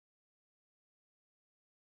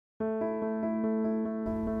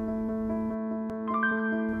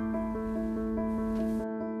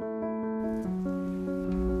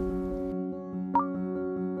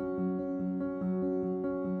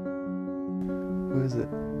Who is it?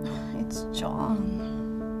 It's John.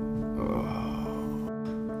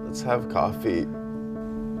 Oh, let's have coffee.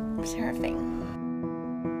 Sure thing.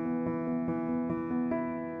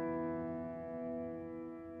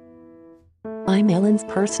 I'm Ellen's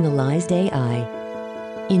personalized AI.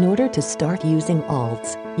 In order to start using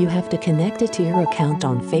alts, you have to connect it to your account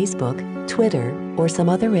on Facebook, Twitter, or some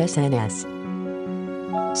other SNS.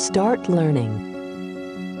 Start learning.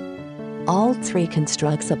 Alts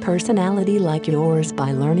reconstructs a personality like yours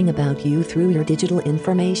by learning about you through your digital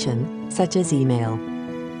information, such as email.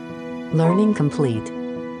 Learning complete.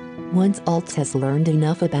 Once Alts has learned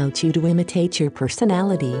enough about you to imitate your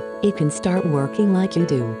personality, it can start working like you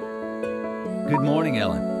do. Good morning,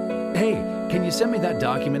 Ellen. Hey, can you send me that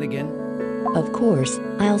document again? Of course,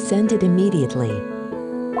 I'll send it immediately.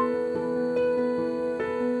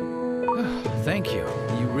 Thank you.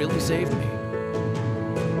 You really saved me.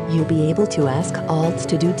 You'll be able to ask Alts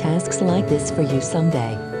to do tasks like this for you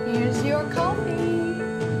someday. Here's your coffee.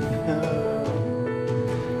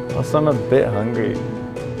 Also, I'm a bit hungry.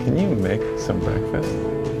 Can you make some breakfast?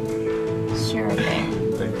 Sure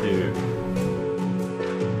thing. Thank you.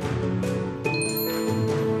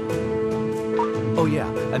 Oh yeah,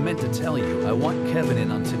 I meant to tell you, I want Kevin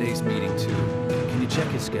in on today's meeting too. Can you check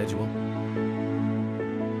his schedule?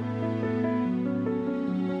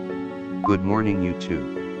 Good morning, you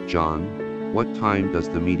two. John, what time does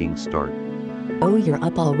the meeting start? Oh, you're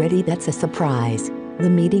up already? That's a surprise. The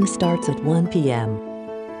meeting starts at 1 p.m.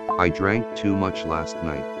 I drank too much last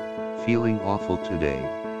night. Feeling awful today,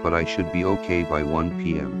 but I should be okay by 1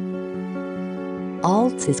 p.m.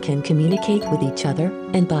 Alts can communicate with each other,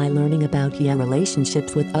 and by learning about your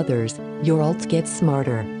relationships with others, your alts get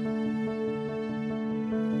smarter.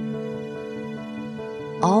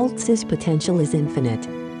 Alts' potential is infinite.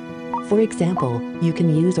 For example, you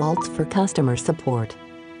can use Alts for customer support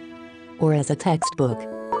or as a textbook.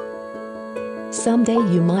 Someday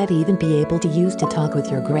you might even be able to use to talk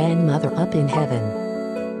with your grandmother up in heaven.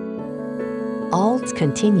 Alts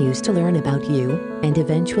continues to learn about you, and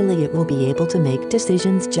eventually it will be able to make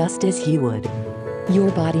decisions just as you would.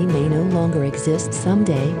 Your body may no longer exist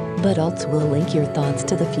someday, but Alts will link your thoughts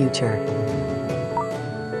to the future.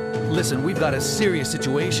 Listen, we've got a serious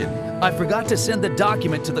situation. I forgot to send the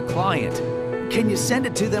document to the client. Can you send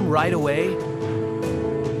it to them right away?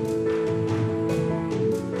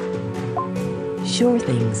 Sure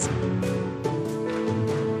things.